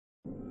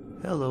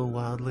Hello,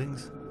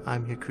 wildlings.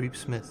 I'm your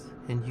Creepsmith,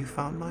 and you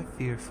found my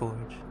Fear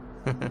Forge.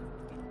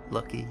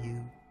 Lucky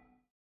you.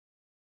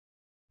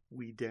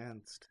 We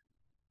danced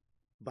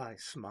by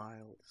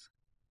smiles.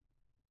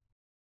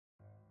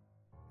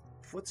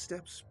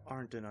 Footsteps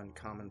aren't an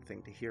uncommon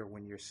thing to hear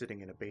when you're sitting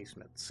in a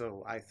basement,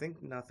 so I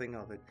think nothing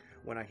of it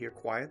when I hear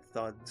quiet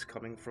thuds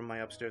coming from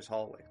my upstairs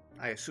hallway.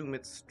 I assume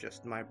it's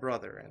just my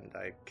brother, and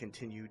I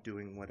continue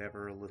doing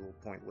whatever little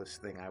pointless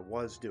thing I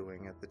was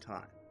doing at the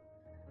time.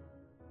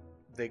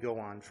 They go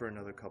on for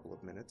another couple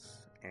of minutes,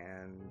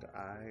 and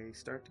I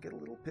start to get a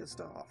little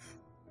pissed off.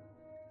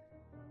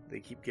 They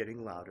keep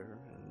getting louder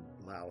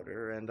and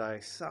louder, and I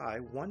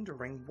sigh,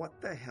 wondering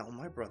what the hell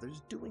my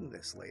brother's doing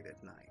this late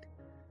at night.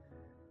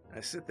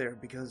 I sit there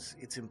because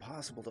it's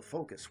impossible to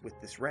focus with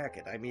this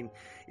racket. I mean,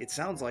 it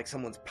sounds like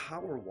someone's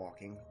power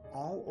walking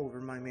all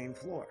over my main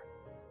floor.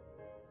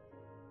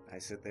 I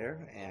sit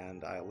there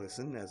and I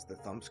listen as the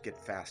thumps get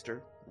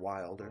faster,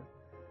 wilder.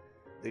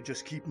 They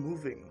just keep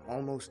moving,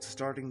 almost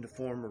starting to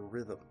form a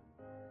rhythm.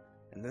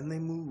 And then they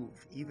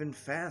move even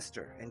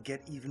faster and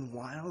get even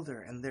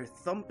wilder, and they're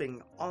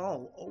thumping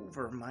all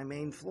over my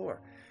main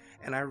floor.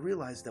 And I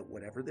realize that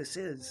whatever this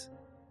is,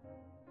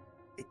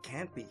 it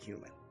can't be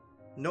human.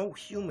 No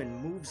human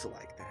moves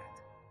like that.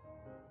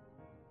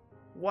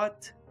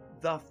 What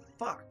the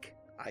fuck?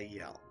 I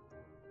yell.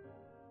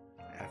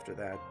 After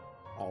that,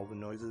 all the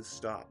noises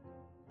stop.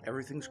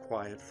 Everything's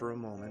quiet for a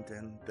moment,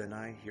 and then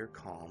I hear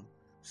calm,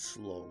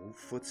 slow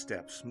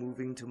footsteps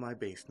moving to my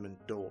basement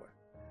door.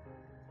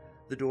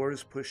 The door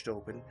is pushed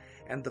open,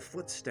 and the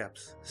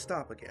footsteps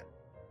stop again.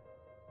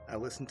 I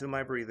listen to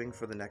my breathing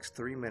for the next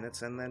 3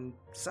 minutes and then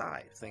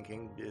sigh,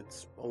 thinking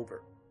it's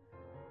over.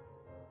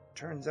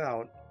 Turns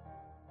out,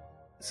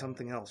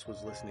 something else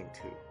was listening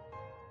too.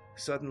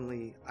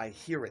 Suddenly, I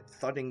hear it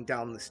thudding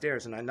down the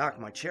stairs, and I knock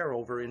my chair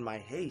over in my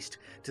haste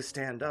to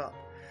stand up.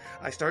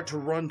 I start to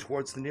run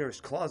towards the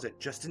nearest closet,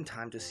 just in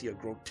time to see a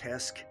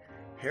grotesque,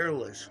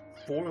 hairless,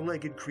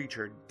 four-legged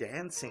creature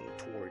dancing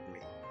toward me,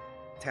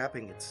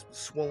 tapping its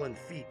swollen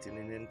feet in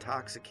an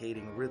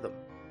intoxicating rhythm.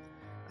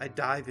 I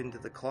dive into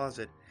the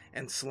closet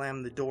and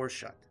slam the door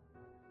shut.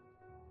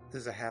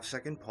 There's a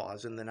half-second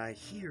pause, and then I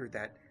hear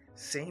that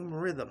same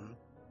rhythm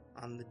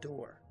on the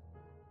door.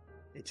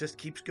 It just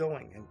keeps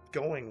going and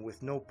going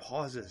with no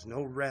pauses,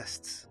 no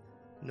rests,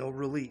 no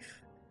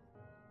relief.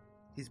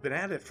 He's been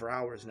at it for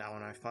hours now,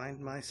 and I find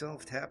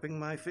myself tapping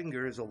my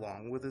fingers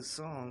along with his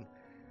song.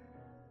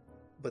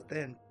 But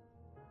then,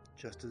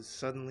 just as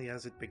suddenly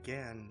as it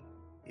began,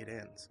 it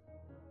ends.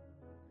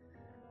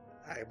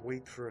 I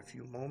wait for a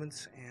few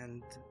moments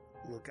and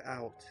look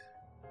out.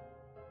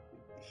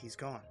 He's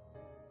gone.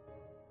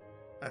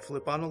 I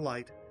flip on a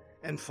light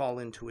and fall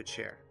into a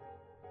chair.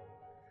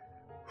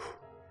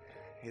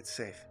 It's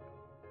safe.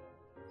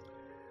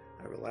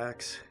 I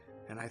relax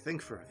and I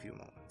think for a few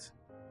moments.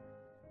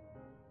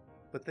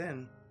 But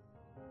then,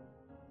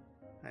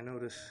 I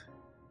notice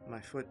my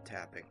foot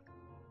tapping.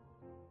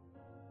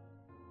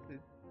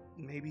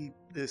 Maybe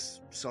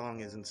this song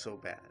isn't so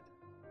bad.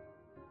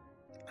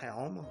 I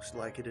almost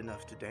like it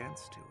enough to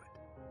dance to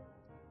it.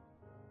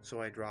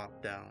 So I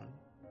drop down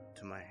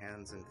to my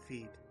hands and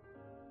feet,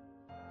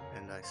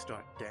 and I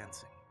start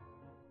dancing.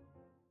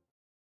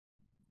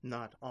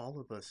 Not All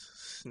of Us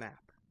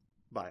Snap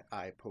by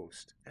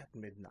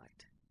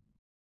IPostAtMidnight.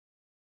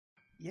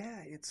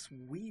 Yeah, it's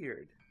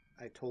weird,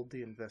 I told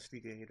the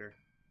investigator.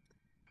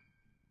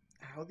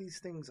 How these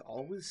things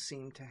always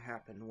seem to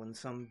happen when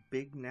some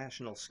big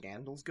national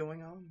scandal's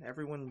going on.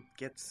 Everyone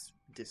gets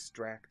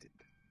distracted.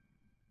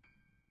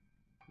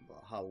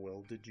 Well, how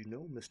well did you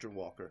know Mr.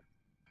 Walker?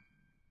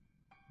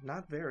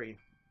 Not very.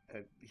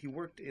 He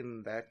worked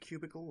in that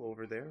cubicle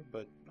over there,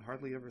 but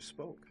hardly ever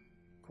spoke.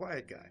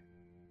 Quiet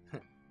guy.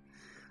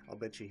 I'll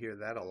bet you hear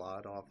that a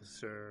lot,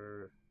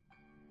 officer.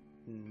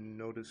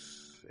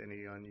 Notice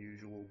any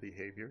unusual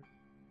behavior?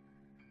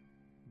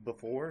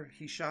 Before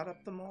he shot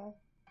up the mall?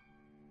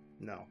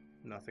 No,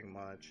 nothing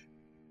much.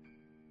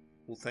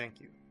 Well, thank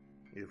you.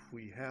 If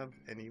we have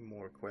any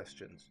more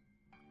questions...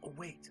 Oh,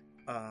 wait.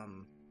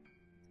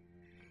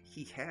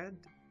 He had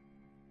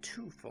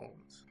 2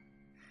 phones.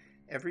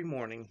 Every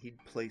morning he'd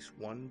place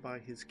one by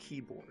his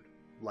keyboard,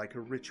 like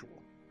a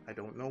ritual. I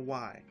don't know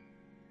why.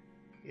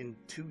 In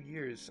 2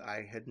 years,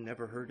 I had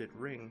never heard it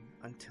ring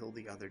until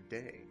the other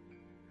day.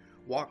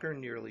 Walker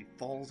nearly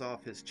falls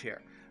off his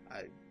chair.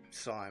 I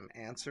saw him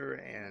answer,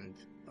 and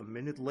a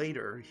minute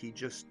later, he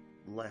just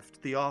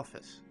left the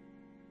office.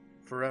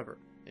 Forever,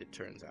 it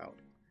turns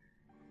out.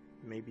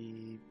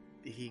 Maybe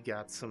he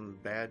got some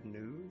bad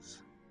news?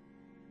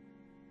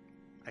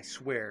 I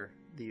swear,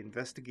 the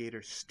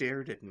investigator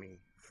stared at me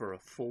for a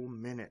full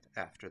minute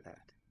after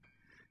that.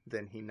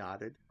 Then he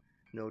nodded,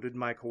 noted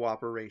my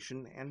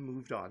cooperation, and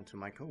moved on to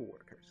my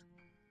coworkers.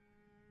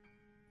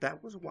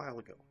 That was a while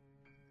ago.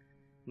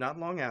 Not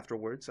long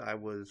afterwards, I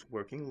was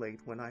working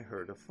late when I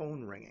heard a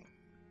phone ringing.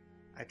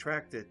 I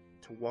tracked it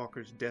to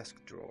Walker's desk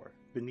drawer,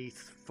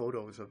 beneath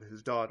photos of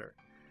his daughter.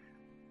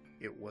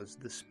 It was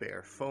the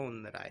spare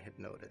phone that I had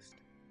noticed.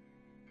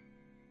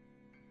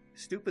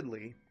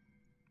 Stupidly,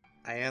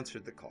 I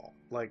answered the call,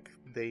 like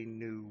they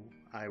knew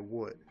I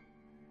would.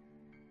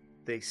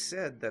 They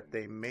said that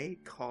they may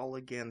call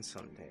again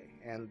someday,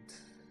 and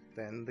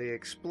then they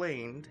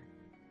explained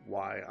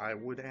why I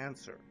would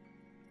answer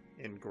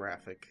in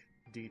graphic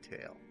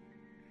detail.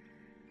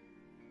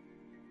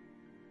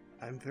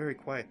 I'm very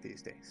quiet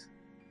these days.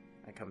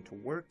 I come to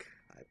work,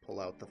 I pull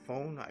out the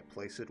phone, I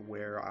place it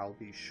where I'll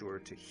be sure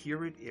to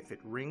hear it if it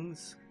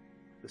rings,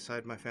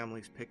 beside my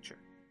family's picture.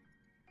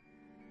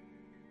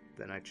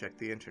 Then I check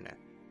the internet,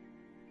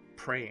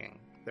 praying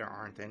there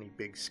aren't any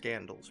big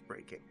scandals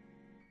breaking.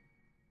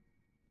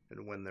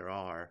 And when there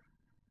are,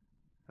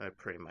 I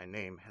pray my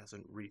name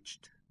hasn't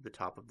reached the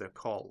top of their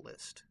call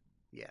list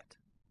yet.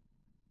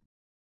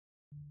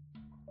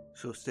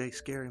 So stay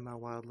scary, my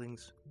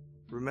wildlings.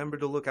 Remember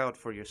to look out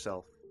for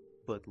yourself,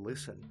 but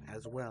listen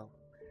as well,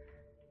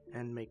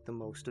 and make the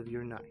most of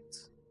your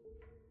nights.